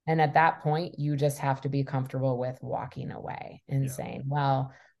And at that point, you just have to be comfortable with walking away and Yeah. saying,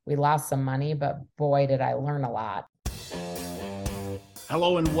 well, we lost some money, but boy, did I learn a lot.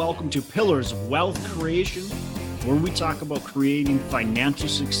 Hello and welcome to Pillars of Wealth Creation, where we talk about creating financial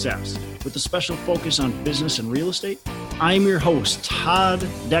success with a special focus on business and real estate. I'm your host, Todd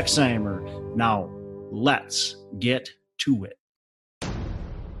Dexheimer. Now, let's get to it.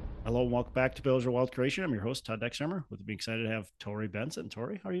 Hello and welcome back to Pillars of Wealth Creation. I'm your host, Todd Dexheimer. We're excited to have Torrey Benson.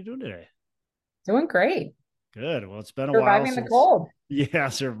 Torrey, how are you doing today? Doing great. Good. Well, it's been a while Surviving the since, cold. yeah,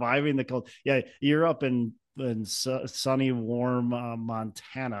 surviving the cold. Yeah, you're up in sunny, warm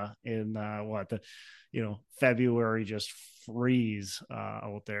Montana in February, just freeze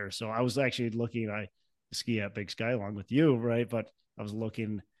out there. So I was actually looking. I ski at Big Sky along with you, right? But I was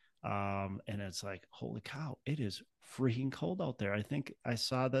looking, and it's like, holy cow, it is freaking cold out there. I think I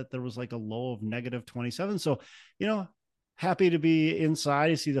saw that there was like a low of -27. So, happy to be inside.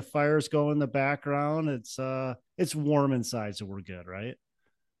 You see the fires go in the background. It's warm inside, so we're good, right?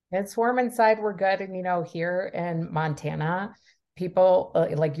 It's warm inside. We're good. And, here in Montana, people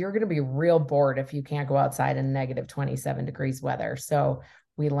like you're going to be real bored if you can't go outside in -27 degrees weather. So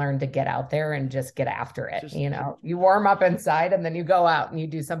we learned to get out there and just get after it. Just You warm up inside and then you go out and you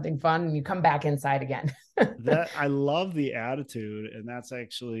do something fun and you come back inside again. that I love the attitude, and that's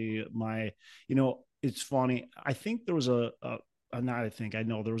actually it's funny. I think there was not I think I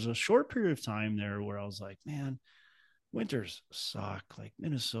know there was a short period of time there where I was like, man, winters suck, like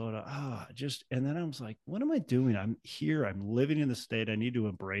Minnesota. And then I was like, what am I doing? I'm here, I'm living in the state, I need to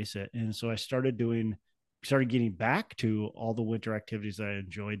embrace it. And so I started getting back to all the winter activities that I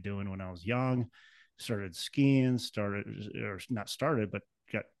enjoyed doing when I was young. Started skiing, but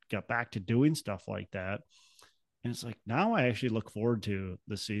got back to doing stuff like that. And it's like, now I actually look forward to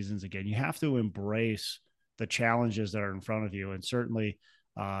the seasons again. You have to embrace the challenges that are in front of you. And certainly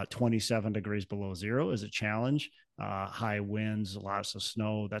 27 degrees below zero is a challenge. High winds, lots of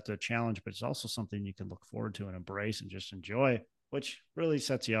snow, that's a challenge, but it's also something you can look forward to and embrace and just enjoy, which really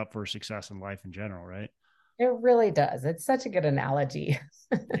sets you up for success in life in general, right? It really does. It's such a good analogy.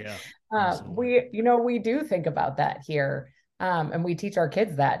 Yeah, absolutely. We do think about that here. And we teach our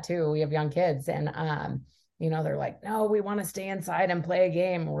kids that too. We have young kids and, they're like, no, we want to stay inside and play a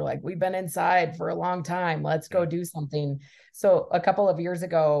game. We're like, we've been inside for a long time. Let's go Yeah. do something. So a couple of years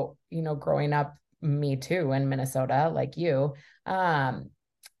ago, growing up, me too, in Minnesota, like you,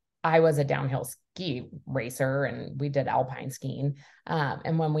 I was a downhill ski racer and we did alpine skiing.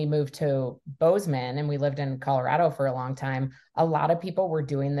 And when we moved to Bozeman and we lived in Colorado for a long time, a lot of people were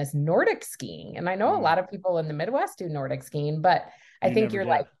doing this Nordic skiing. And I know a lot of people in the Midwest do Nordic skiing, but I You think never you're did.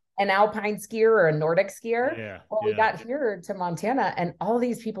 like an alpine skier or a Nordic skier. Yeah, Well, we yeah, got here to Montana and all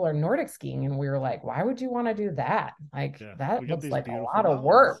these people are Nordic skiing. And we were like, why would you want to do that? Like, yeah. that We got looks these like a beautiful lot of mountains.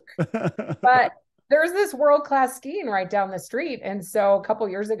 work. But there's this world-class skiing right down the street. And so a couple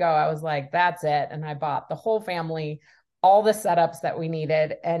years ago, I was like, that's it. And I bought the whole family, all the setups that we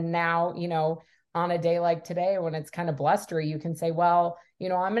needed. And now, on a day like today, when it's kind of blustery, you can say, well,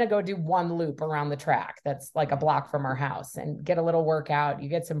 I'm going to go do one loop around the track that's like a block from our house and get a little workout. You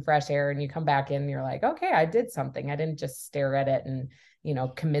get some fresh air and you come back in and you're like, okay, I did something. I didn't just stare at it and,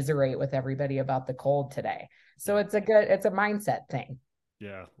 commiserate with everybody about the cold today. So Yeah. it's a mindset thing.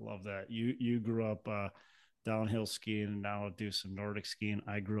 Yeah, love that. You grew up downhill skiing and now do some Nordic skiing.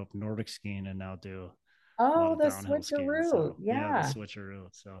 I grew up Nordic skiing and now do a lot Oh, of the downhill skiing. switcheroo. So yeah, the Yeah. switcheroo.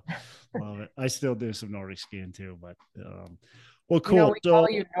 So love it. I still do some Nordic skiing too, but well, cool. We call So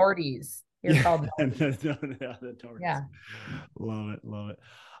you Nordies. You're yeah, called and Nordies. the Nordics. Yeah. Love it, love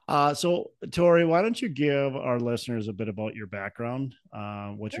it. So Tori, why don't you give our listeners a bit about your background,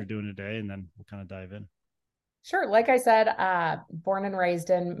 what you're doing today, and then we'll kind of dive in. Sure. Like I said, born and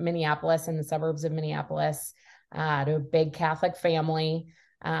raised in Minneapolis, in the suburbs of Minneapolis, to a big Catholic family.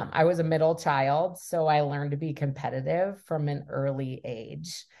 I was a middle child, so I learned to be competitive from an early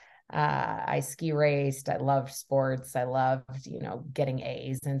age. I ski raced. I loved sports. I loved, getting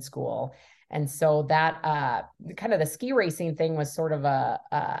A's in school. And so that kind of the ski racing thing was sort of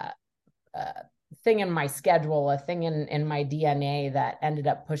a thing in my schedule, a thing in my DNA that ended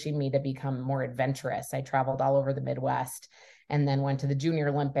up pushing me to become more adventurous. I traveled all over the Midwest and then went to the Junior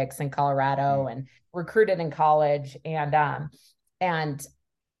Olympics in Colorado and recruited in college. And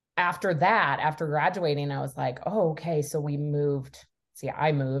after that, after graduating, I was like, oh, okay. So I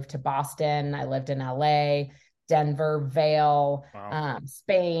moved to Boston. I lived in LA, Denver, Vail, Wow.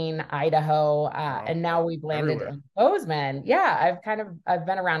 Spain, Idaho, Wow. and now we've landed Everywhere. in Bozeman. Yeah, I've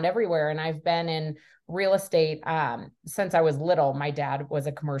been around everywhere, and I've been in real estate since I was little. My dad was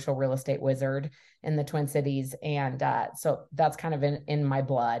a commercial real estate wizard in the Twin Cities, and so that's kind of in my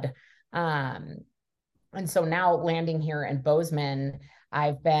blood. Um, and so now landing here in Bozeman,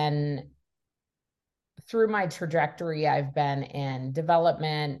 I've been through my trajectory, I've been in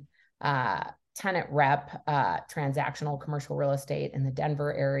development, uh, tenant rep, transactional commercial real estate in the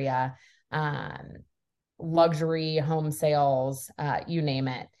Denver area, um, luxury home sales, you name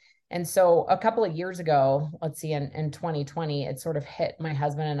it. And so a couple of years ago, let's see, in 2020, it sort of hit my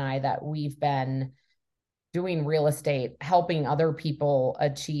husband and I that we've been doing real estate, helping other people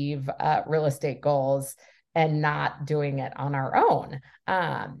achieve real estate goals and not doing it on our own.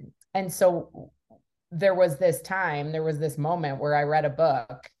 And so there was this moment where I read a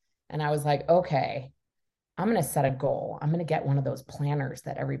book and I was like, okay, I'm going to set a goal. I'm going to get one of those planners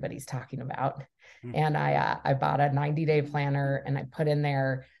that everybody's talking about. Hmm. And I bought a 90-day planner and I put in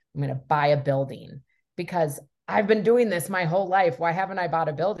there, I'm going to buy a building because I've been doing this my whole life. Why haven't I bought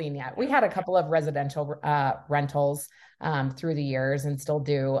a building yet? We Yeah. had a couple of residential rentals through the years and still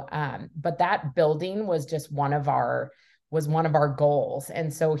do. But that building was just one of our goals.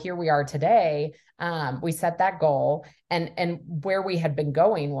 And so here we are today. We set that goal, and where we had been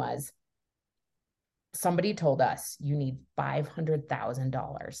going was somebody told us you need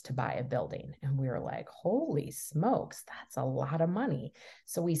 $500,000 to buy a building. And we were like, holy smokes, that's a lot of money.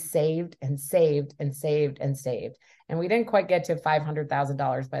 So we saved and saved and saved and saved. And we didn't quite get to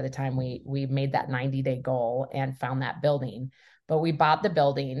 $500,000 by the time we made that 90-day goal and found that building. But we bought the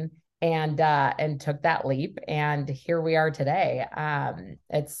building and took that leap. And here we are today.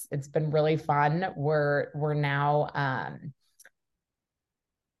 It's been really fun. We're now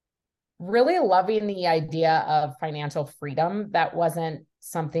really loving the idea of financial freedom. That wasn't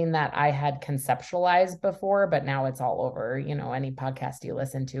something that I had conceptualized before, but now it's all over. You know, any podcast you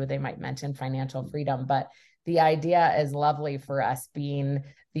listen to, they might mention financial freedom, but the idea is lovely for us being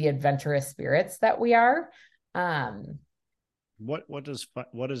the adventurous spirits that we are. Um, What does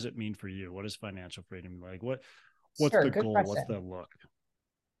it mean for you? What is financial freedom like? What's sure, the good goal? What's question. the look?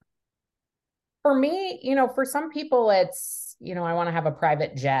 For me, for some people, it's, I want to have a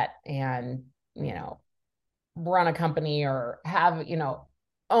private jet and, run a company or have,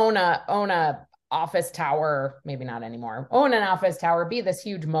 own a office tower, maybe not anymore, own an office tower, be this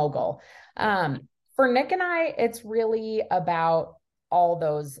huge mogul. Yeah. For Nick and I, it's really about all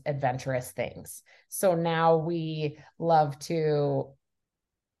those adventurous things. So now we love to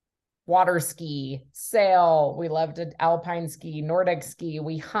water ski, sail. We love to alpine ski, Nordic ski.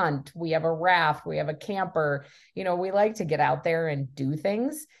 We hunt. We have a raft. We have a camper. We like to get out there and do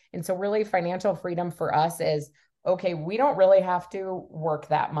things. And so, really, financial freedom for us is okay, we don't really have to work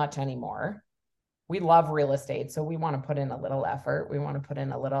that much anymore. We love real estate. So, we want to put in a little effort. We want to put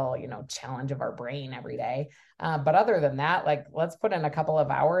in a little, challenge of our brain every day. But other than that, like, let's put in a couple of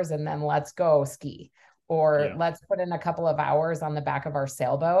hours and then let's go ski. Or Yeah. let's put in a couple of hours on the back of our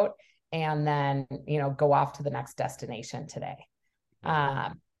sailboat and then go off to the next destination today.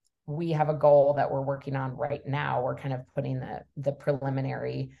 Yeah. We have a goal that we're working on right now. We're kind of putting the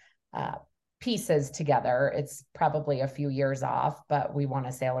preliminary pieces together. It's probably a few years off, but we want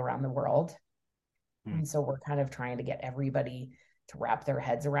to sail around the world. Hmm. And so we're kind of trying to get everybody to wrap their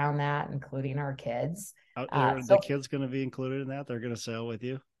heads around that, including our kids. Out there, the So kids going to be included in that. They're going to sail with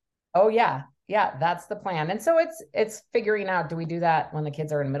you. Oh yeah. Yeah, that's the plan. And so it's figuring out, do we do that when the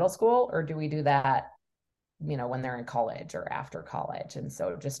kids are in middle school or do we do that, when they're in college or after college? And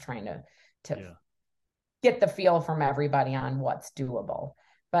so just trying to Yeah. get the feel from everybody on what's doable.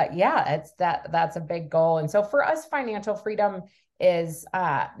 But yeah, that's a big goal. And so for us, financial freedom is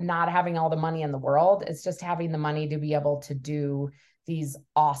not having all the money in the world. It's just having the money to be able to do these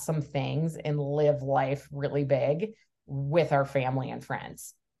awesome things and live life really big with our family and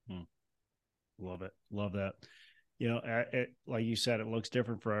friends. Hmm. Love it. Love that. Like you said, it looks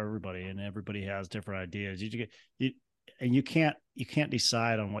different for everybody, and everybody has different ideas. You can't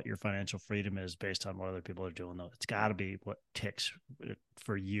decide on what your financial freedom is based on what other people are doing. Though it's got to be what ticks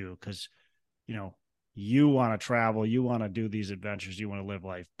for you, because you want to travel, you want to do these adventures, you want to live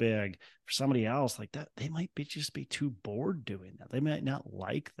life big. For somebody else like that, they might just be too bored doing that. They might not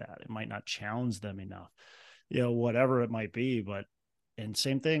like that. It might not challenge them enough. Whatever it might be, but. And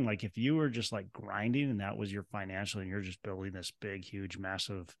same thing, like if you were just like grinding and that was your financial and you're just building this big, huge,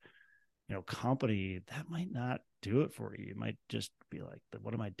 massive, company, that might not do it for you. You might just be like,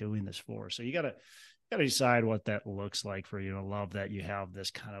 what am I doing this for? So you got got to decide what that looks like for you. I love that you have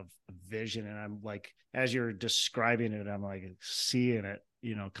this kind of vision. And I'm like, as you're describing it, I'm like seeing it,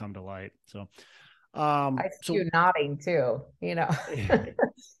 come to light. So, I see so you nodding too,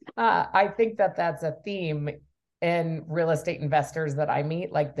 I think that that's a theme in real estate investors that I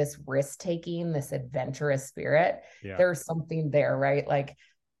meet, like this risk taking, this adventurous spirit. yeah, There's something there, right? Like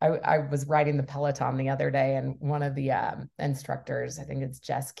I was riding the Peloton the other day, and one of the instructors, I think it's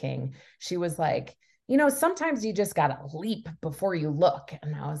Jess King, she was like, sometimes you just got to leap before you look.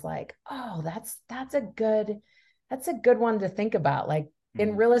 And I was like, oh, that's a good one to think about. Like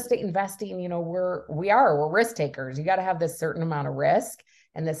in mm, real estate investing, we're risk takers. You got to have this certain amount of risk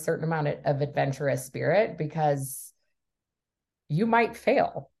and this certain amount of adventurous spirit, because you might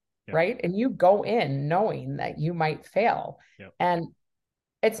fail, yep, right? And you go in knowing that you might fail. yep. And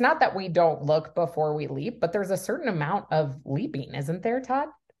it's not that we don't look before we leap, but there's a certain amount of leaping, isn't there, Todd?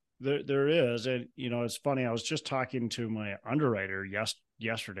 There is, and it's funny. I was just talking to my underwriter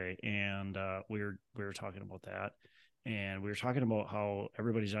yesterday, and we were talking about that, and we were talking about how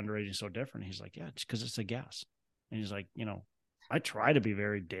everybody's underwriting so different. He's like, yeah, it's because it's a guess, and he's like, I try to be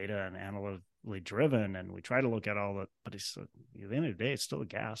very data and analytically driven, and we try to look at all the, but it's at the end of the day, it's still a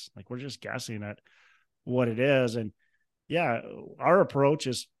guess. Like we're just guessing at what it is, and yeah, our approach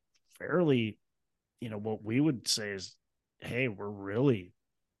is fairly, what we would say is, hey, we're really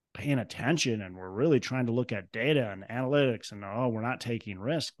paying attention and we're really trying to look at data and analytics, and we're not taking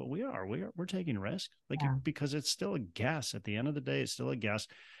risk, but we're taking risk, like, Yeah. because it's still a guess. At the end of the day, it's still a guess,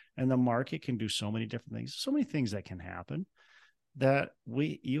 and the market can do so many different things, so many things that can happen, that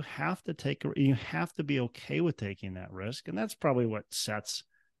you have to be okay with taking that risk. And that's probably what sets,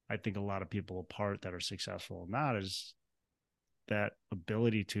 I think, a lot of people apart that are successful or not, is that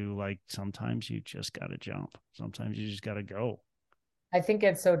ability to, like, sometimes you just got to jump, sometimes you just got to go. I think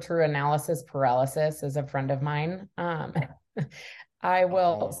it's so true. Analysis paralysis is a friend of mine. I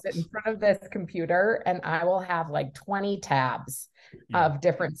will sit in Almost. front of this computer and I will have like 20 tabs Yeah. of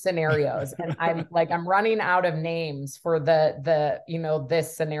different scenarios. And I'm running out of names for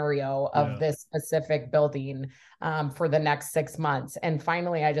this scenario of Yeah. this specific building for the next 6 months. And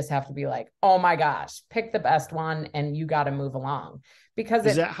finally, I just have to be like, oh my gosh, pick the best one and you got to move along, because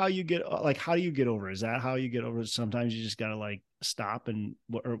Is that how you get, like, how do you get over it? Is that how you get over it? Sometimes you just got to, like, stop, and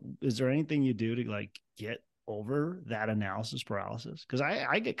or is there anything you do to, like, get over that analysis paralysis? Because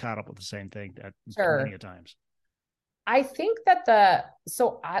I get caught up with the same thing that many sure. a times. I think that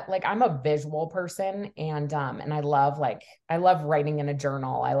I'm a visual person, and I love writing in a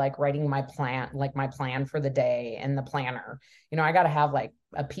journal. I like writing my plan for the day and the planner. I got to have like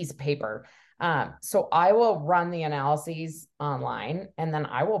a piece of paper. So I will run the analyses online and then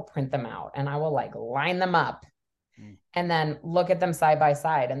I will print them out and I will like line them up Mm. and then look at them side by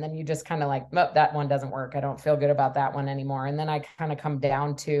side. And then you just kind of like, oh, that one doesn't work. I don't feel good about that one anymore. And then I kind of come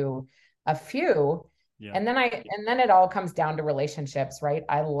down to a few. Yeah. And then it all comes down to relationships, right?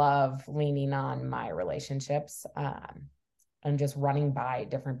 I love leaning on my relationships, and just running by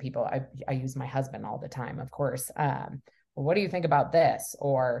different people. I use my husband all the time, of course. Well, what do you think about this?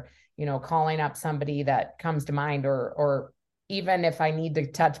 Or, calling up somebody that comes to mind, or even if I need to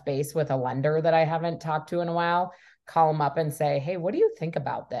touch base with a lender that I haven't talked to in a while, call them up and say, hey, what do you think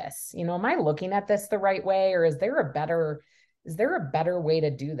about this? Am I looking at this the right way? Or is there a better way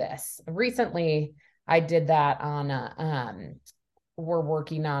to do this? Recently, I did that on we're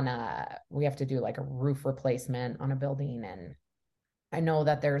working on we have to do like a roof replacement on a building. And I know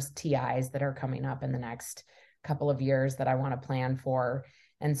that there's TIs that are coming up in the next couple of years that I want to plan for.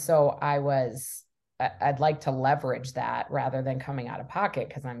 And so I'd like to leverage that rather than coming out of pocket,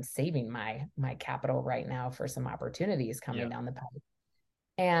 because I'm saving my capital right now for some opportunities coming Yeah. down the pipe.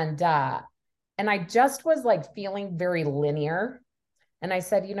 And I just was like feeling very linear. And I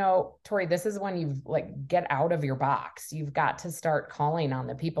said, Torrey, this is when you've like get out of your box. You've got to start calling on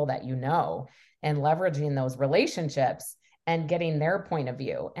the people that you know and leveraging those relationships and getting their point of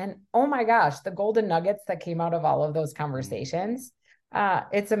view. And oh my gosh, the golden nuggets that came out of all of those Mm. conversations,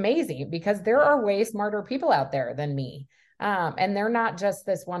 it's amazing, because there Yeah. are way smarter people out there than me. And they're not just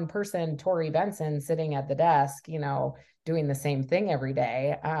this one person, Torrey Benson, sitting at the desk, doing the same thing every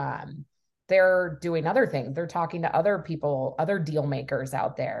day. They're doing other things. They're talking to other people, other deal makers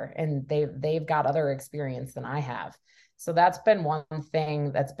out there, and they've got other experience than I have. So that's been one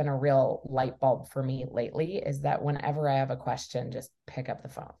thing that's been a real light bulb for me lately, is that whenever I have a question, just pick up the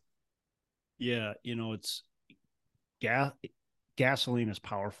phone. Yeah. It's gas. Gasoline is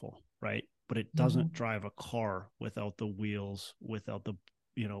powerful, right? But it doesn't Mhm. drive a car without the wheels, without the,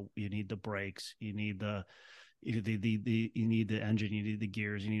 you need the brakes, you need you need the engine, you need the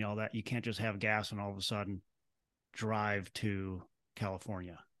gears, you need all that. You can't just have gas and all of a sudden drive to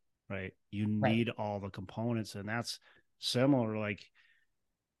California, right? You Right. need all the components, and that's similar. Like,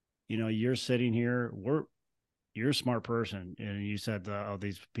 you're sitting here, you're a smart person, and you said, "Oh,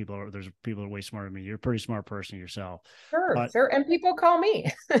 there's people that are way smarter than me." You're a pretty smart person yourself, Sure, but sure. And people call me.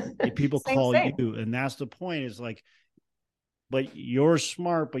 people Same, call you, same. and that's the point. Is like, but you're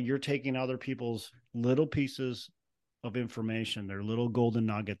smart, but you're taking other people's little pieces of information, their little golden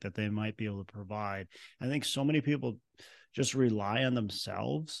nugget that they might be able to provide. I think so many people just rely on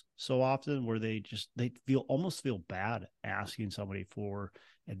themselves so often, where they almost feel bad asking somebody for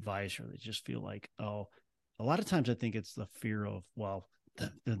advice, or they just feel like, oh, a lot of times I think it's the fear of, well,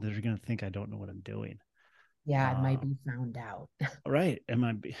 they're going to think I don't know what I'm doing. Yeah, it might be found out. Right.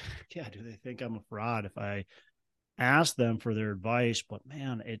 Yeah. Do they think I'm a fraud if I ask them for their advice? But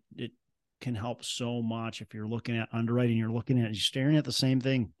man, it can help so much. If you're looking at underwriting, you're staring at the same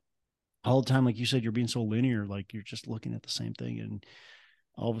thing all the time. Like you said, you're being so linear, like you're just looking at the same thing. And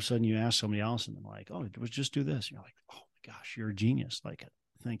all of a sudden you ask somebody else and they're like, oh, it was just do this. And you're like, oh my gosh, you're a genius. Like,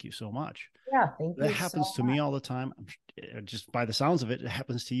 thank you so much. Yeah, thank That you so happens to me much. all the time. Just by the sounds of it, it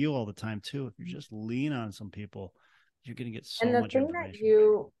happens to you all the time too. If you just lean on some people, you're going to get And so the much thing that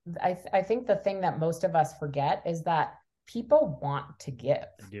information. I think the thing that most of us forget is that people want to give.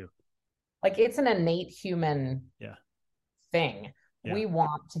 I do. Like it's an innate human Yeah. thing. Yeah. We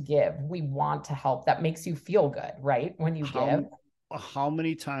want to give. We want to help. That makes you feel good, right? When you give. How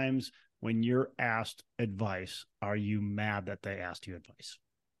many times when you're asked advice are you mad that they asked you advice?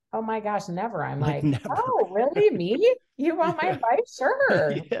 Oh my gosh, never. I'm Like, like, never. oh, really? Me? You want my Yeah. advice?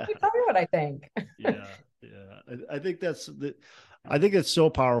 Sure. Yeah. You tell me what I think. Yeah. Yeah. I think I think it's so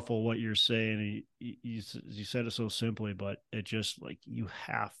powerful what you're saying. You said it so simply, but it just, like, you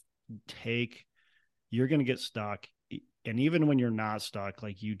have to you're going to get stuck. And even when you're not stuck,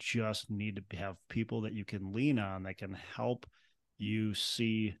 like, you just need to have people that you can lean on that can help you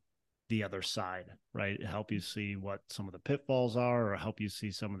see the other side, right? Help you see what some of the pitfalls are, or help you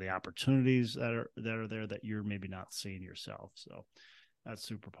see some of the opportunities that are there that you're maybe not seeing yourself. So that's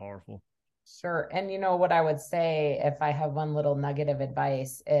super powerful. Sure. And you know what I would say if I have one little nugget of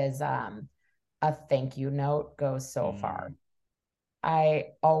advice is a thank you note goes so far. Mm, I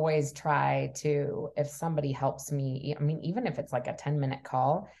always try to, if somebody helps me, I mean, even if it's like a 10-minute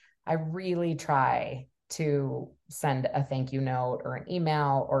call, I really try to send a thank you note or an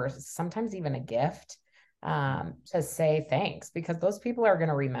email or sometimes even a gift mm, to say thanks, because those people are going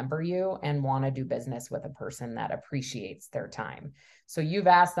to remember you and want to do business with a person that appreciates their time. So you've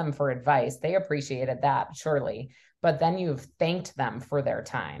asked them for advice, they appreciated that, surely, but then you've thanked them for their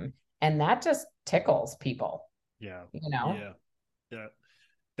time. And that just tickles people, yeah. you know? Yeah. Yeah.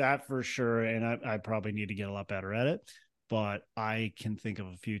 That for sure. And I probably need to get a lot better at it. But I can think of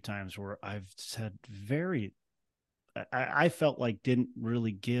a few times where I've said I felt like didn't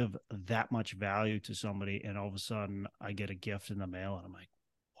really give that much value to somebody. And all of a sudden I get a gift in the mail and I'm like,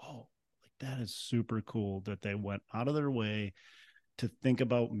 whoa, like, that is super cool that they went out of their way to think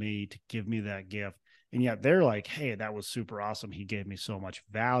about me, to give me that gift. And yet they're like, hey, that was super awesome. He gave me so much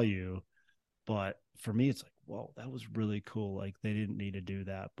value. But for me, it's like, whoa, that was really cool. Like, they didn't need to do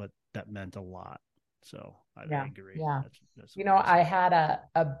that, but that meant a lot. So I Yeah. agree. Yeah. That's You know, I amazing. had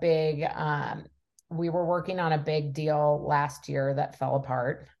a big we were working on a big deal last year that fell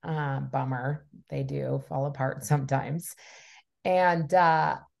apart. Bummer. They do fall apart sometimes. And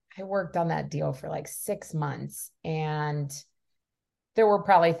I worked on that deal for like 6 months, and there were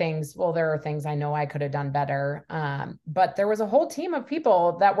probably things, well, there are things I know I could have done better. But there was a whole team of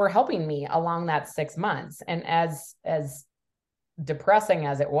people that were helping me along that 6 months. And as depressing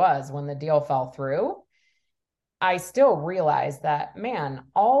as it was when the deal fell through, I still realized that, man,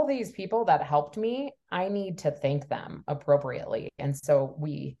 all these people that helped me, I need to thank them appropriately. And so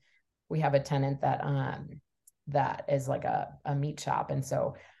we have a tenant that is like a meat shop. And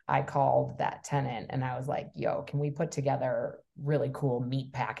so I called that tenant and I was like, yo, can we put together really cool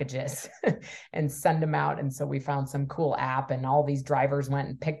meat packages and send them out? And so we found some cool app, and all these drivers went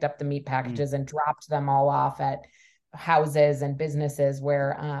and picked up the meat Mm, packages and dropped them all off at houses and businesses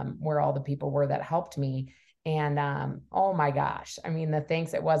where all the people were that helped me. And oh my gosh, I mean, the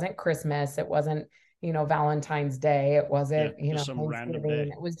things, it wasn't Christmas, it wasn't, Valentine's Day, it yeah. wasn't, Just some random Thanksgiving,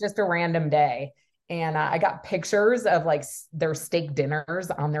 day. it was just a random day. And I got pictures of like their steak dinners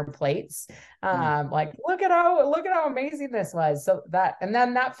on their plates. Mm, Like, look at how amazing this was. So that, and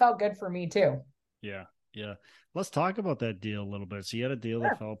then that felt good for me too. yeah. Yeah. Let's talk about that deal a little bit. So you had a deal that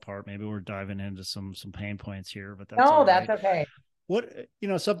Sure. fell apart. Maybe we're diving into some pain points here, but that's all No, that's right. okay. what,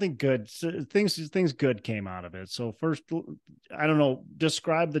 something good, things good came out of it. So first, I don't know,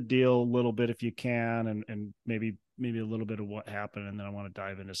 describe the deal a little bit if you can, and maybe a little bit of what happened, and then I want to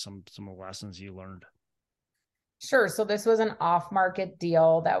dive into some of the lessons you learned. Sure. So this was an off-market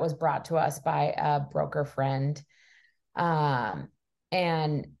deal that was brought to us by a broker friend. Um,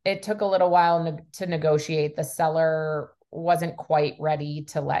 and it took a little while to negotiate. The seller wasn't quite ready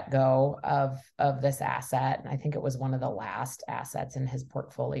to let go of this asset. I think it was one of the last assets in his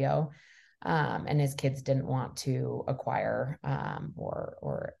portfolio. And his kids didn't want to acquire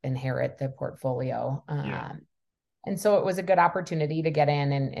or inherit the portfolio. And so it was a good opportunity to get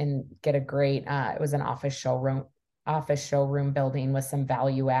in and get a great, it was an office showroom building with some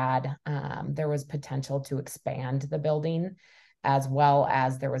value add. There was potential to expand the building, as well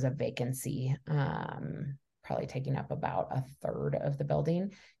as there was a vacancy, probably taking up about a third of the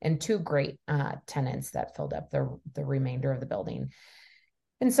building, and two great tenants that filled up the remainder of the building.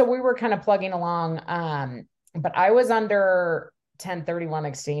 And so we were kind of plugging along, but I was under 1031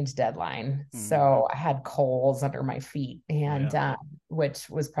 exchange deadline. So I had coals under my feet, and which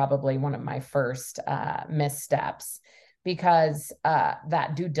was probably one of my first missteps, because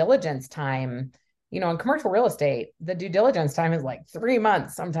that due diligence time, in commercial real estate, the due diligence time is like 3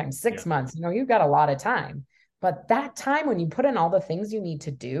 months, sometimes 6 months. You've got a lot of time. But that time when you put in all the things you need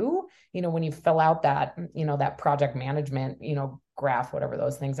to do, when you fill out that, that project management, graph, whatever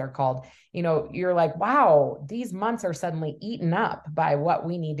those things are called, you're like, wow, these months are suddenly eaten up by what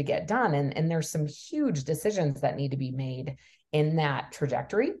we need to get done. And there's some huge decisions that need to be made in that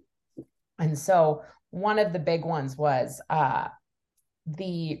trajectory. And so one of the big ones was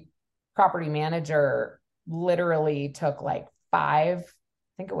the property manager literally took like I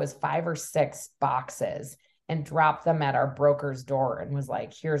think it was 5 or 6 boxes and dropped them at our broker's door and was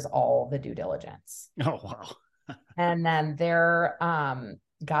like, here's all the due diligence. Oh, wow. And then their,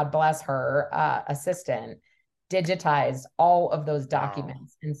 God bless her, assistant digitized all of those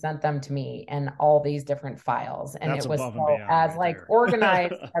documents and sent them to me and all these different files. And That's it was above and beyond as right like there.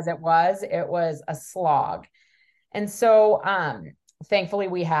 organized as it was a slog. And so, thankfully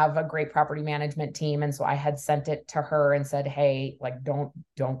we have a great property management team. And so I had sent it to her and said, hey, like, don't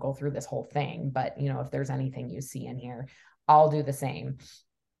go through this whole thing. But, if there's anything you see in here, I'll do the same.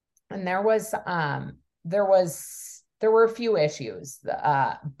 And there were a few issues,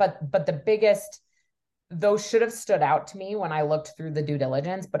 but the biggest, those should have stood out to me when I looked through the due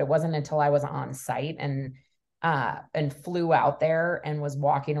diligence, but it wasn't until I was on site and flew out there and was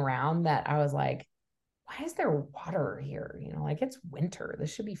walking around that I was like, why is there water here? Like, it's winter.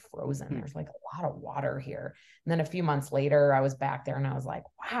 This should be frozen. There's like a lot of water here. And then a few months later, I was back there and I was like,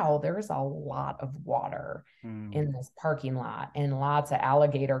 wow, there's a lot of water in this parking lot, and lots of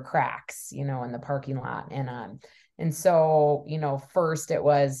alligator cracks, in the parking lot. And so, first it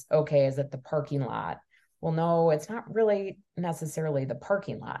was, okay, is it the parking lot? Well, no, it's not really necessarily the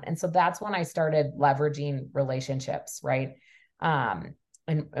parking lot. And so that's when I started leveraging relationships, right? And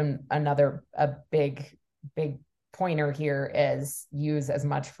a big pointer here is use as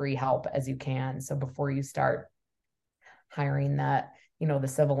much free help as you can. So before you start hiring the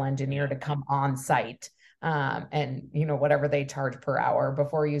civil engineer to come on site, and whatever they charge per hour,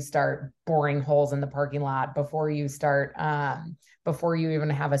 before you start boring holes in the parking lot, before you even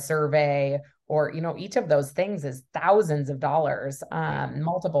have a survey, or each of those things is thousands of dollars,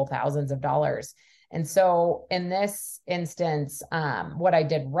 multiple thousands of dollars. And so in this instance, what I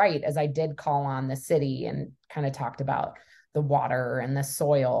did right is I did call on the city and kind of talked about the water and the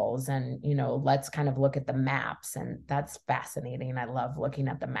soils, and, let's kind of look at the maps. And that's fascinating. I love looking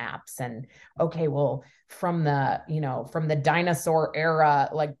at the maps. And okay, well, from the dinosaur era,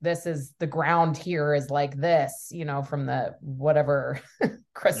 like, this is the ground here is like this, from the whatever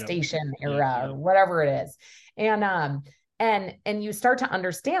crustacean era or whatever it is. And you start to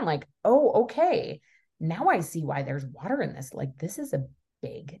understand, like, oh, okay, now I see why there's water in this. Like, this is a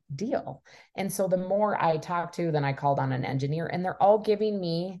big deal. And so the more I talked to, then I called on an engineer, and they're all giving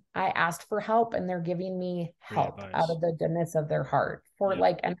me, I asked for help, and they're giving me help out of the goodness of their heart for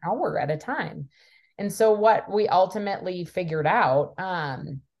like an hour at a time. And so what we ultimately figured out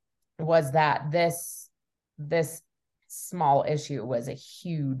was that this small issue was a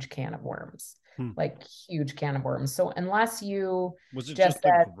huge can of worms. Like, huge can of worms. So unless you was it just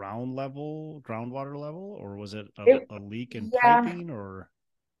the groundwater level, or was it a leak in piping, or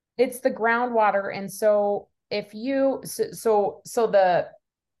it's the groundwater? And so if you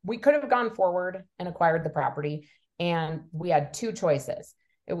we could have gone forward and acquired the property, and we had two choices.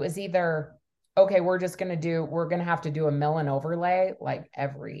 It was either, okay, we're going to have to do a mill and overlay like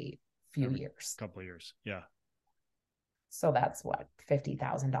every few years, couple of years. Yeah. So that's what, Yeah.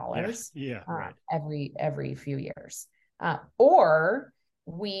 $50,000 Yeah. Right. every few years. Or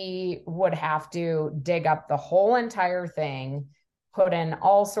we would have to dig up the whole entire thing, put in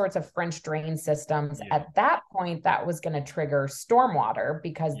all sorts of French drain systems. Yeah. At that point, that was going to trigger stormwater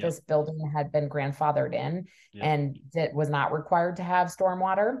because Yep. this building had been grandfathered in Yep. and it was not required to have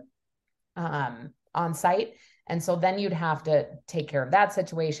stormwater on site. And so then you'd have to take care of that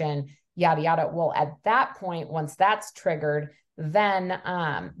situation, yada, yada. Well, at that point, once that's triggered, then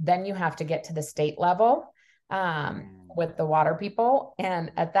you have to get to the state level with the water people.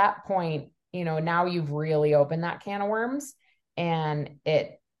 And at that point, now you've really opened that can of worms, and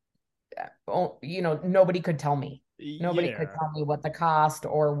nobody could tell me. Nobody could Yeah. tell me what the cost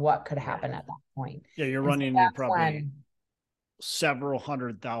or what could Right. happen at that point. Yeah. You're And so running into that's probably when, several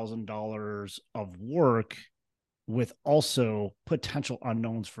 $100,000 of work with also potential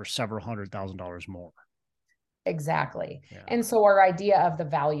unknowns for several $100,000 more. exactly. Yeah. And so our idea of the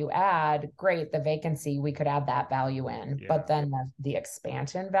value add, great, the vacancy, we could add that value in, Yeah. but then the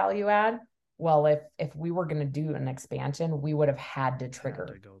expansion value add, well, if we were going to do an expansion, we would have had to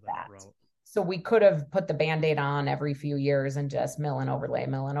trigger go that. route. So we could have put the Band-Aid on every few years and just mill and overlay.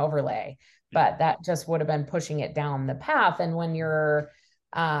 Yeah. But that just would have been pushing it down the path. And when you're,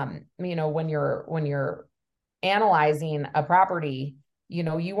 when you're analyzing a property,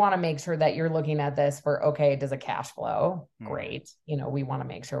 you want to make sure that you're looking at this for, okay, does it cash flow? Great. We want to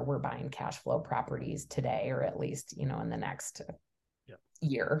make sure we're buying cash flow properties today, or at least, in the next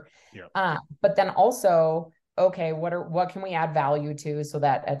year. But then also, okay, what can we add value to so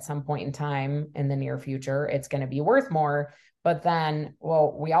that at some point in time in the near future, it's going to be worth more. But then,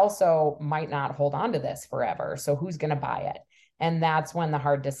 well, we also might not hold on to this forever. So who's going to buy it? And that's when the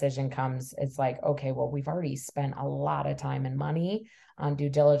hard decision comes. It's like, okay, well, we've already spent a lot of time and money on due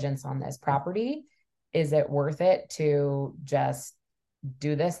diligence on this property. Is it worth it to just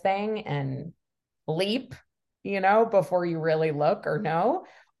do this thing and leap, before you really look or know?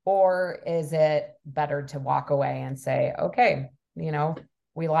 Or is it better to walk away and say, okay,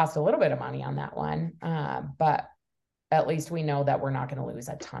 we lost a little bit of money on that one, but at least we know that we're not going to lose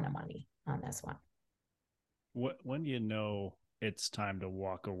a ton of money on this one. When it's time to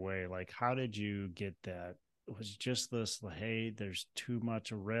walk away, like how did you get that? Was just this, hey, there's too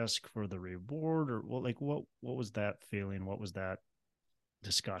much risk for the reward, or what was that feeling? What was that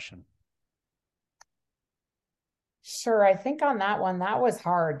discussion? Sure. I think on that one, that was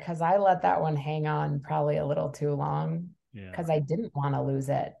hard because I let that one hang on probably a little too long because I didn't want to lose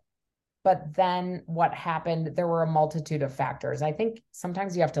it. But then what happened, there were a multitude of factors. I think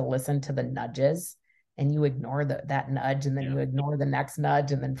sometimes you have to listen to the nudges and you ignore that nudge, and then you ignore the next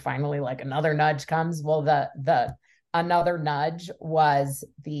nudge, and then finally like another nudge comes. Well, the another nudge was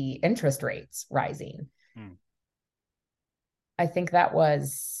the interest rates rising. I think that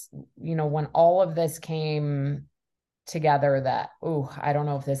was, when all of this came together, that, I don't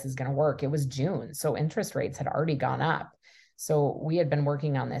know if this is going to work. It was June, so interest rates had already gone up. So we had been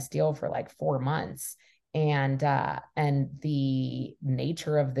working on this deal for like 4 months, and the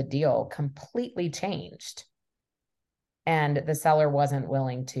nature of the deal completely changed, and the seller wasn't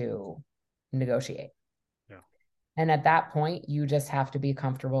willing to negotiate. And at that point, you just have to be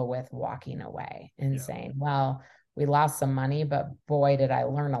comfortable with walking away and saying, well, we lost some money, but boy, did I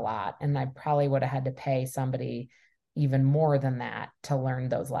learn a lot. And I probably would have had to pay somebody even more than that to learn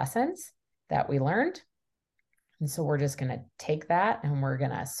those lessons that we learned. And so we're just going to take that and we're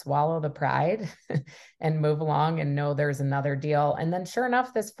going to swallow the pride and move along and know there's another deal. And then sure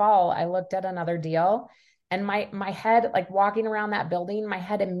enough, this fall, I looked at another deal, and my head, like walking around that building, my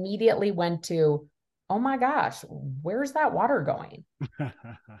head immediately went to, oh my gosh, where's that water going?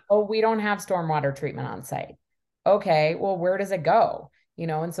 Oh, we don't have stormwater treatment on site. Okay, well, where does it go?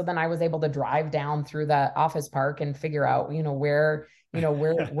 And so then I was able to drive down through the office park and figure out,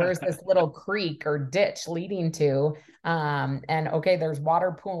 where's this little creek or ditch leading to? And okay, there's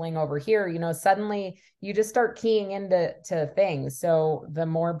water pooling over here. Suddenly you just start keying into things. So the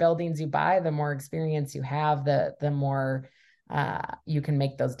more buildings you buy, the more experience you have, the more you can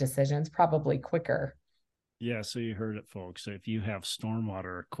make those decisions probably quicker. Yeah, so you heard it, folks. So if you have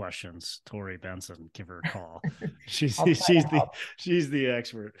stormwater questions, Torrey Benson, give her a call. she's the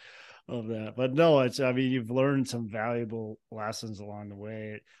expert of that. But no, you've learned some valuable lessons along the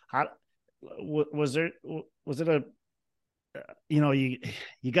way. Was it a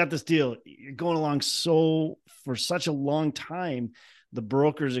you got this deal, you're going along for such a long time, the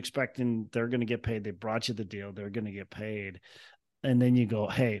broker's expecting they're going to get paid, they brought you the deal, they're going to get paid, and then you go,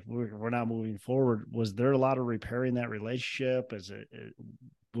 hey, we're not moving forward. Was there a lot of repairing that relationship?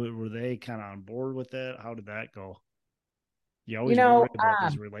 Were they kind of on board with it? How did that go? You You always know, worry about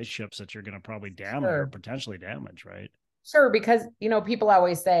these relationships that you're going to probably damage or sure. potentially damage, right? Sure, because people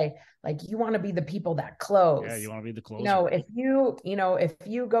always say, like, you want to be the people that Yeah, you close. want to be the closer. If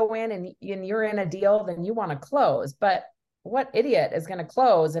you go in and you're in a deal, then you want to close. But what idiot is going to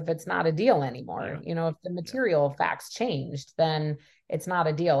close if it's not a deal anymore? Yeah, If the yeah, material facts changed, then it's not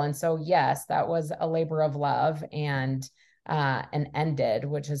a deal. And so, yes, that was a labor of love and ended,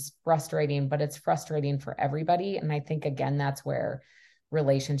 which is frustrating, but it's frustrating for everybody. And I think again, that's where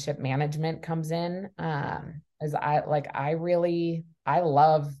relationship management comes in. yeah, As I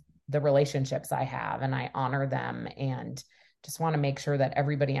love the relationships I have and I honor them and just want to make sure that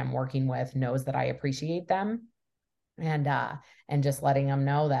everybody I'm working with knows that I appreciate them and just letting them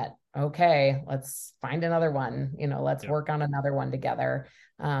know that, okay, let's find another one, let's yep, work on another one together.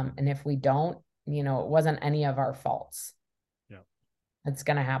 And if we don't, it wasn't any of our faults. yep. It's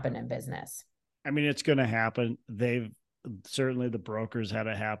going to happen in business. I mean, it's going to happen. They've certainly, the brokers had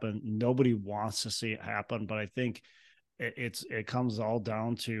it happen. Nobody wants to see it happen, but I think it comes all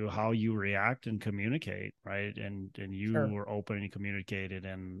down to how you react and communicate, right? And you Sure. were open and communicated,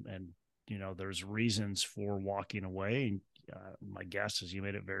 and there's reasons for walking away. And my guess is you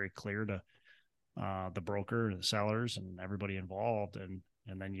made it very clear to the broker, the sellers, and everybody involved, and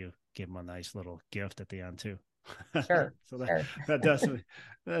then you give them a nice little gift at the end too. Sure. So that Sure. that definitely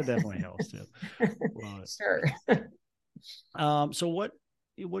that definitely helps too. Love Sure. it. So what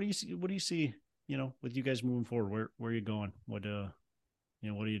do you see? What do you see? With you guys moving forward, where are you going? What are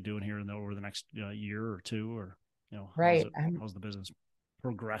you doing here over the next year or two, or Right. how's the business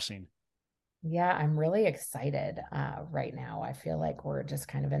progressing? Yeah, I'm really excited right now. I feel like we're just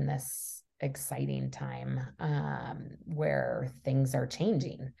kind of in this exciting time where things are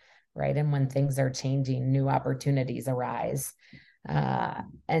changing, right? And when things are changing, new opportunities arise.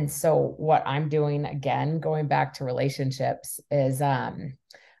 And so, what I'm doing, again, going back to relationships, is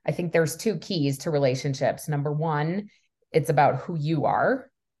I think there's two keys to relationships. Number one, it's about who you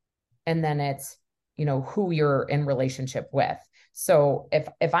are, and then it's who you're in relationship with. So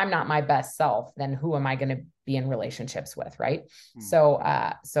if I'm not my best self, then who am I going to be in relationships with, right? Hmm.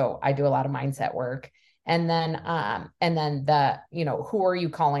 So I do a lot of mindset work. And then who are you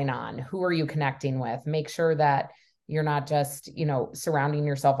calling on, who are you connecting with? Make sure that you're not just surrounding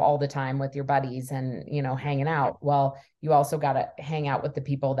yourself all the time with your buddies and Yep. hanging out. Well, you also got to hang out with the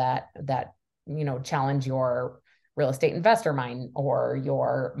people that challenge your real estate investor mind or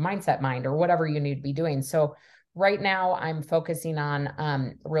your mindset mind or whatever you need to be doing. So right now I'm focusing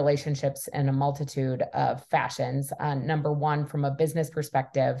on relationships in a multitude of fashions. Number one, from a business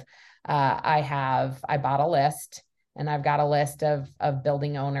perspective, I bought a list, and I've got a list of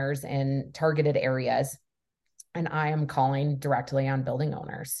building owners in targeted areas, and I am calling directly on building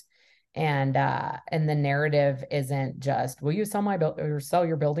owners. And the narrative isn't just, will you sell my or sell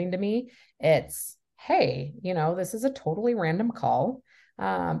your building to me? It's, hey, this is a totally random call,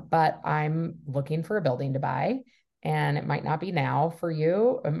 but I'm looking for a building to buy, and it might not be now for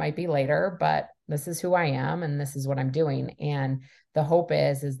you, it might be later, but this is who I am and this is what I'm doing. And the hope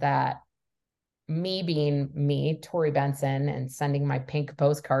is that me being me, Torrey Benson, and sending my pink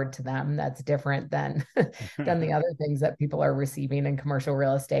postcard to them, that's different than than the other things that people are receiving in commercial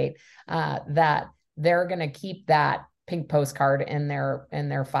real estate. That they're going to keep that pink postcard in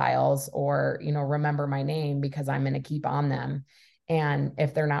their files, or remember my name because I'm going to keep on them. And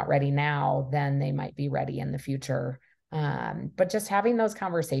if they're not ready now, then they might be ready in the future. But just having those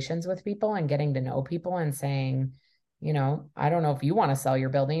conversations with people and getting to know people and saying, I don't know if you want to sell your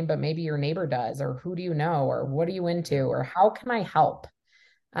building, but maybe your neighbor does, or who do you know, or what are you into, Yep. or how can I help?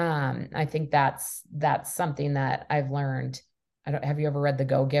 I think that's something that I've learned. Have you ever read The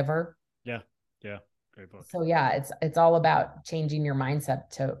Go Giver? Yeah. Yeah. Great book. So yeah, it's all about changing your mindset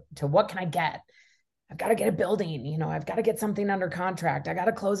to what can I get? I've got to get a building, I've got to get something under contract. I got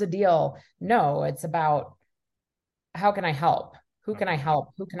to close a deal. No, it's about how can I help? Who How can I can I help?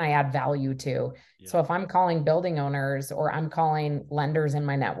 help? Who can I add value to? Yep. So if I'm calling building owners, or I'm calling lenders in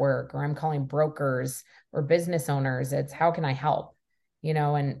my network, or I'm calling brokers or business owners, it's how can I help?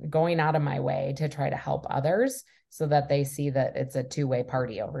 And going out of my way to try to help others so that they see that it's a two-way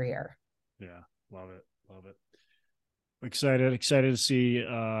party over here. Yeah. Love it. Love it. Excited to see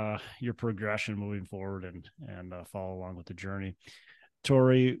your progression moving forward, and follow along with the journey.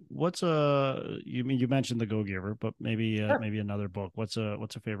 Torrey, you mentioned The Go Giver, but Sure. maybe another book. What's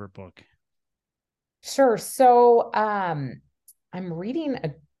a favorite book? Sure. So I'm reading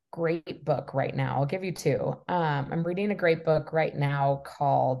a great book right now. I'll give you two. I'm reading a great book right now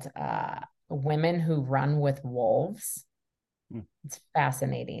called Women Who Run with Wolves. Hmm. It's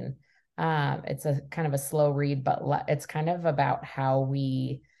fascinating. It's a kind of a slow read, but it's kind of about how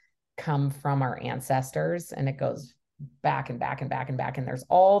we come from our ancestors, and it goes back and back and back and back. And there's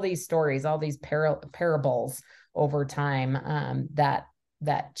all these stories, all these parables over time,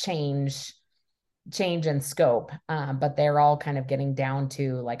 that change in scope, but they're all kind of getting down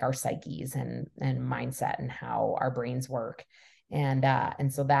to like our psyches and mindset and how our brains work.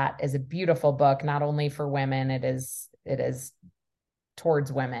 And so that is a beautiful book, not only for women, it is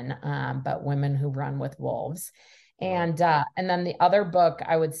towards women, but women who run with wolves. And then the other book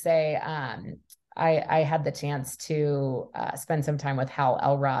I would say, I had the chance to spend some time with Hal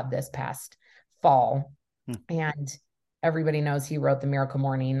Elrod this past fall. And everybody knows he wrote The Miracle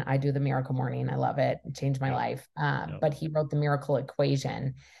Morning. I do The Miracle Morning. I love it. It changed my life. But he wrote The Miracle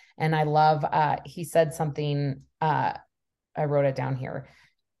Equation. And I love, he said something, I wrote it down here,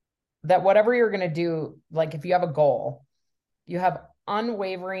 that whatever you're going to do, like if you have a goal, you have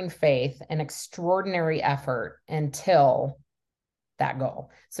unwavering faith and extraordinary effort until that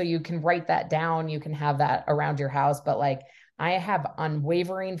goal. So you can write that down. You can have that around your house. But like, I have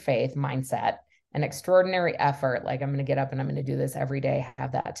unwavering faith mindset and extraordinary effort. Like, I'm going to get up and I'm going to do this every day,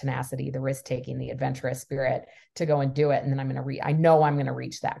 have that tenacity, the risk taking, the adventurous spirit to go and do it. And then I know I'm going to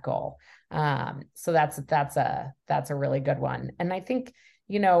reach that goal. So that's a really good one. And I think,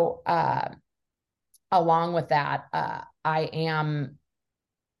 along with that, I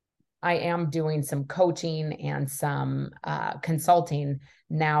am doing some coaching and some consulting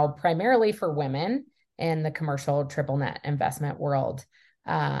now, primarily for women in the commercial triple net investment world.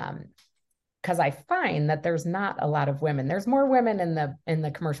 Because I find that there's not a lot of women. There's more women in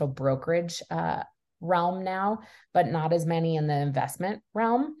the commercial brokerage realm now, but not as many in the investment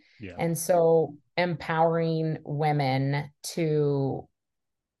realm. Yeah. And so empowering women to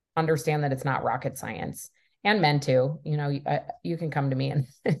understand that it's not rocket science, and men too. You can come to me and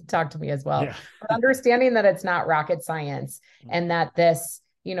talk to me as well. Yeah. But understanding that it's not rocket science, and that this,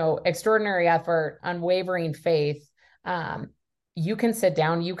 extraordinary effort, unwavering faith, you can sit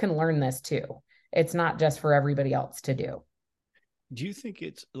down, you can learn this too. It's not just for everybody else to do. Do you think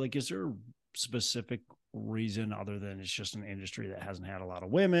it's like, is there a specific reason other than it's just an industry that hasn't had a lot of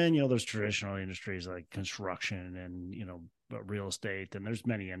women? There's traditional industries like construction and, real estate, and there's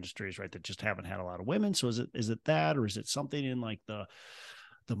many industries, right, that just haven't had a lot of women. So is it that, or is it something in like the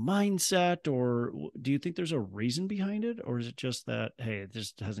mindset, or do you think there's a reason behind it, or is it just that, hey, it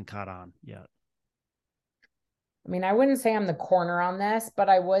just hasn't caught on yet? I mean, I wouldn't say I'm the corner on this, but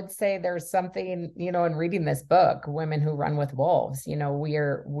I would say there's something, in reading this book, Women Who Run with Wolves,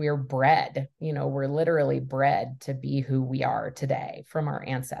 we're bred, we're literally bred to be who we are today from our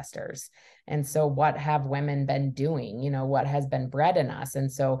ancestors. And so what have women been doing? What has been bred in us?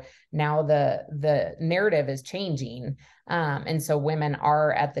 And so now the narrative is changing. And so women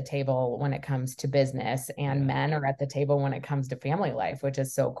are at the table when it comes to business, and men are at the table when it comes to family life, which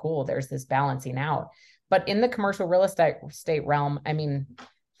is so cool. There's this balancing out. But in the commercial real estate realm, I mean,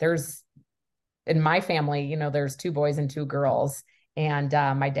 in my family, there's 2 boys and 2 girls. And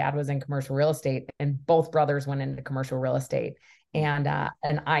my dad was in commercial real estate, and both brothers went into commercial real estate. And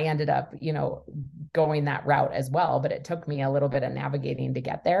I ended up, going that route as well. But it took me a little bit of navigating to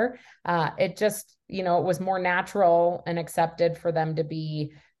get there. It just, it was more natural and accepted for them to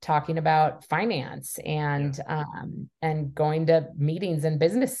be talking about finance and going to meetings in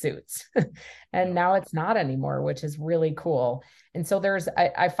business suits. And now it's not anymore, which is really cool. And so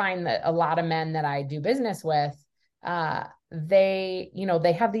I find that a lot of men that I do business with, they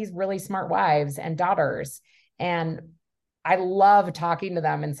have these really smart wives and daughters. And I love talking to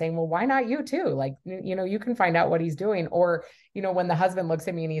them and saying, well, why not you too? Like, you can find out what he's doing. Or, when the husband looks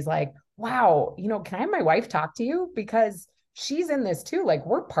at me and he's like, wow, can I have my wife talk to you? Because she's in this too. Like,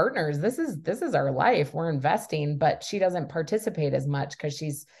 we're partners. This is our life. We're investing, but she doesn't participate as much because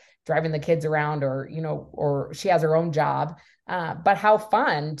she's driving the kids around, or she has her own job. But how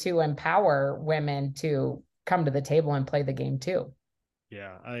fun to empower women to come to the table and play the game too.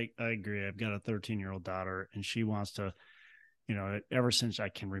 Yeah, I agree. I've got a 13-year-old daughter, and she wants to, ever since I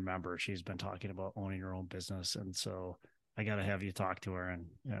can remember, she's been talking about owning her own business. And so I got to have you talk to her,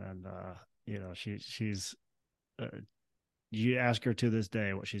 and she's, you ask her to this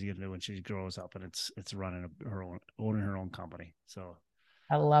day what she's going to do when she grows up, and it's owning her own company. So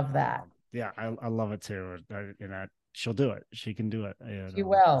I love that. Yeah, I love it too. And she'll do it. She can do it. She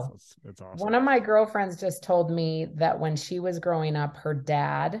will. It's awesome. One of my girlfriends just told me that when she was growing up, her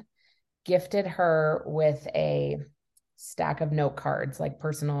dad gifted her with a stack of note cards, like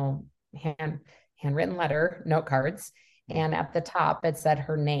personal handwritten letter note cards. And at the top, it said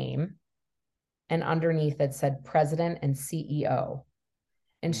her name. And underneath it said president and CEO.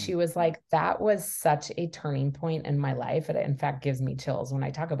 And she was like, that was such a turning point in my life. It in fact gives me chills when I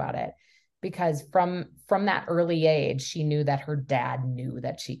talk about it, because from that early age, she knew that her dad knew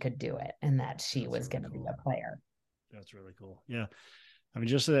that she could do it and that she was going to be a player. That's really cool. Yeah. I mean,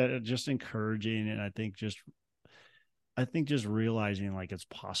 just encouraging. And I think just realizing like it's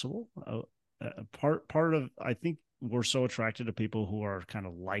possible. Part of, I think we're so attracted to people who are kind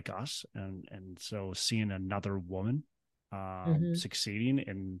of like us. And so seeing another woman succeeding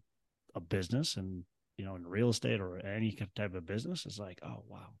in a business and, you know, in real estate or any type of business is like, oh,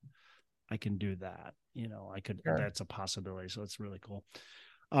 wow, I can do that. You know, that's a possibility. So it's really cool.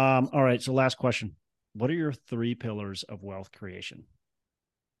 All right. So last question. What are your 3 pillars of wealth creation?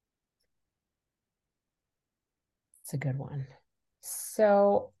 It's a good one.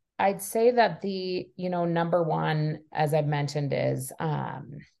 So I'd say that number one, as I've mentioned, is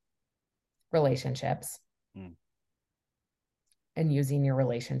relationships. And using your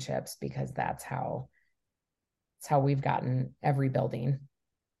relationships, because that's how we've gotten every building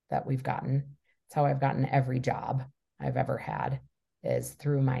that we've gotten. It's how I've gotten every job I've ever had, is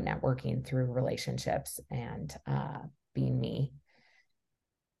through my networking, through relationships, and being me.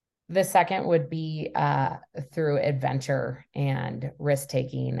 The second would be through adventure and risk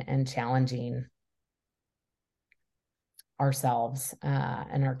taking and challenging ourselves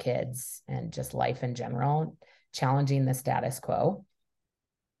and our kids and just life in general, challenging the status quo.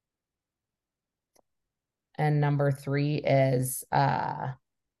 And number 3 is, and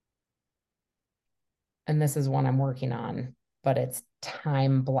this is one I'm working on, but it's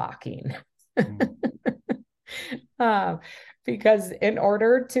time blocking. Because in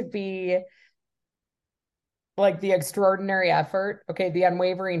order to be like the extraordinary effort, okay, the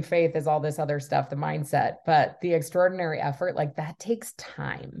unwavering faith is all this other stuff, the mindset, but the extraordinary effort, like that takes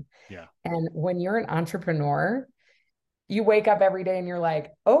time. Yeah. And when you're an entrepreneur, you wake up every day and you're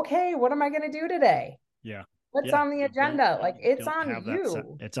like, okay, what am I going to do today? Yeah. What's on the agenda? Like it's on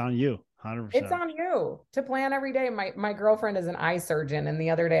you. It's on you. 100%. It's on you to plan every day. My girlfriend is an eye surgeon. And the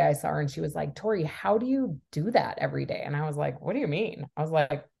other day I saw her and she was like, Torrey, how do you do that every day? And I was like, what do you mean? I was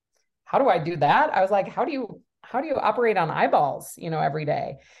like, how do I do that? I was like, how do you operate on eyeballs, every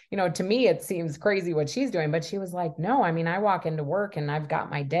day? To me, it seems crazy what she's doing, but she was like, no, I mean, I walk into work and I've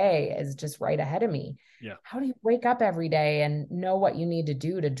got my day is just right ahead of me. Yeah. How do you wake up every day and know what you need to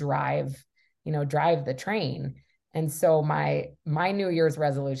do to drive the train? And so my New Year's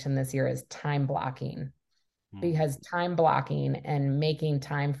resolution this year is time blocking, because time blocking and making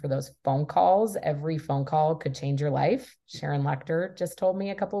time for those phone calls, every phone call could change your life. Sharon Lechter just told me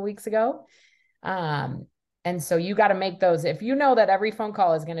a couple of weeks ago. And so you got to make those. If you know that every phone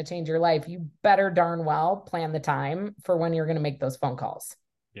call is going to change your life, you better darn well plan the time for when you're going to make those phone calls.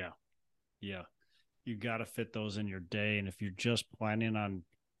 Yeah. Yeah. You got to fit those in your day. And if you're just planning on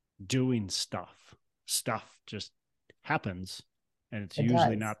doing stuff just happens, and it's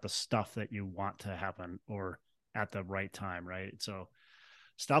usually not the stuff that you want to happen or at the right time, right? So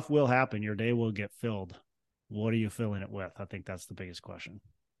stuff will happen. Your day will get filled. What are you filling it with? I think that's the biggest question.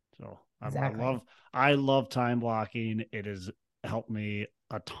 So exactly. I love time blocking. It has helped me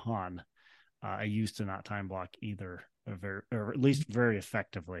a ton. I used to not time block either, or at least very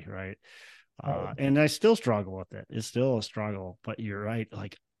effectively, right? And I still struggle with it. It's still a struggle, but you're right.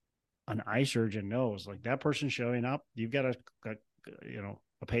 Like an eye surgeon knows, like that person showing up, you've got a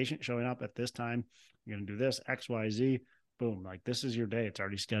patient showing up at this time, you're going to do this, X, Y, Z, boom. Like this is your day. It's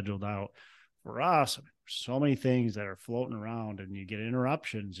already scheduled out. For us, so many things that are floating around, and you get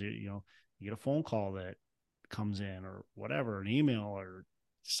interruptions, you get a phone call that comes in or whatever, an email or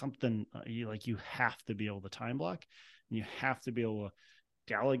something. You have to be able to time block, and you have to be able to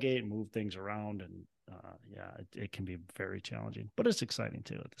delegate and move things around. And it can be very challenging, but it's exciting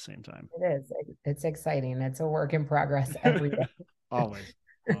too at the same time. It is. It's exciting. It's a work in progress every day. Always.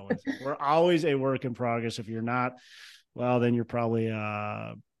 We're always a work in progress. If you're not, well, then you're probably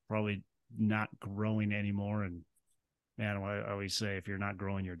not growing anymore. And man, I always say, if you're not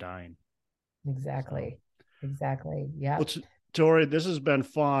growing, you're dying. Exactly. Yeah. Well, Torrey, this has been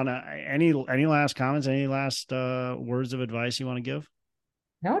fun. Any last comments, any last words of advice you want to give?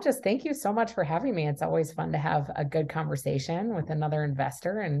 No, just thank you so much for having me. It's always fun to have a good conversation with another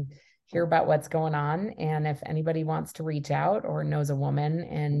investor and hear about what's going on. And if anybody wants to reach out or knows a woman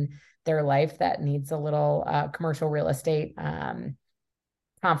in their life that needs a little commercial real estate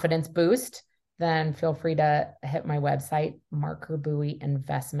confidence boost, then feel free to hit my website,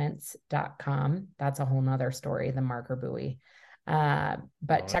 markerbuoyinvestments.com. That's a whole nother story, the Marker Buoy.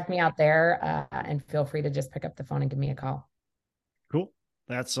 But check me out there and feel free to just pick up the phone and give me a call. Cool.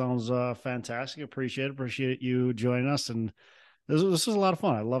 That sounds fantastic. Appreciate you joining us. And this was a lot of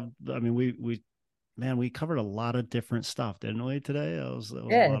fun. I mean, we covered a lot of different stuff, didn't we, today? It was a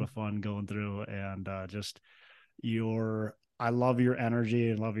lot of fun going through, and just I love your energy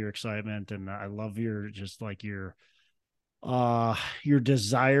and love your excitement. And I love your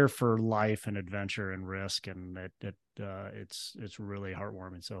desire for life and adventure and risk. And it's really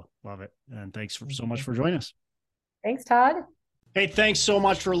heartwarming. So love it. And thanks so much for joining us. Thanks, Todd. Hey, thanks so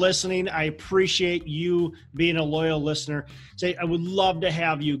much for listening. I appreciate you being a loyal listener. I would love to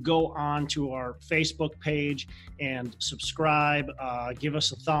have you go on to our Facebook page and subscribe, give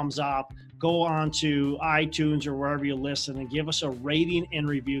us a thumbs up, go on to iTunes or wherever you listen and give us a rating and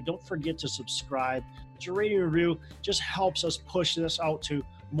review. Don't forget to subscribe. Your rating and review just helps us push this out to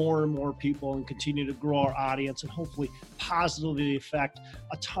more and more people and continue to grow our audience and hopefully positively affect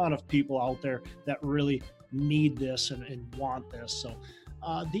a ton of people out there that really need this and want this. So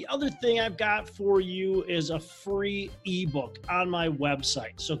the other thing I've got for you is a free ebook on my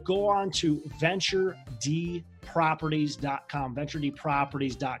website. So go on to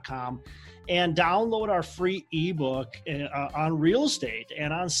venturedproperties.com, and download our free ebook on real estate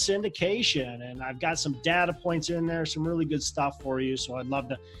and on syndication. And I've got some data points in there, some really good stuff for you. So I'd love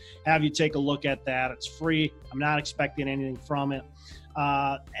to have you take a look at that. It's free. I'm not expecting anything from it.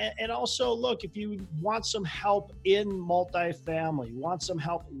 And also, look, if you want some help in multifamily, want some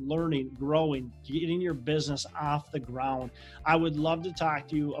help learning, growing, getting your business off the ground, I would love to talk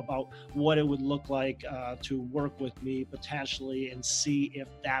to you about what it would look like to work with me potentially and see if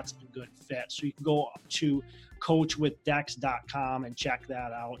that's a good fit. So you can go to coachwithdex.com and check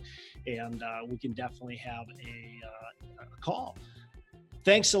that out, and we can definitely have a call.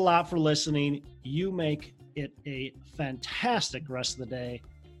 Thanks a lot for listening. You make it a fantastic rest of the day.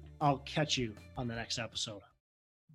 I'll catch you on the next episode.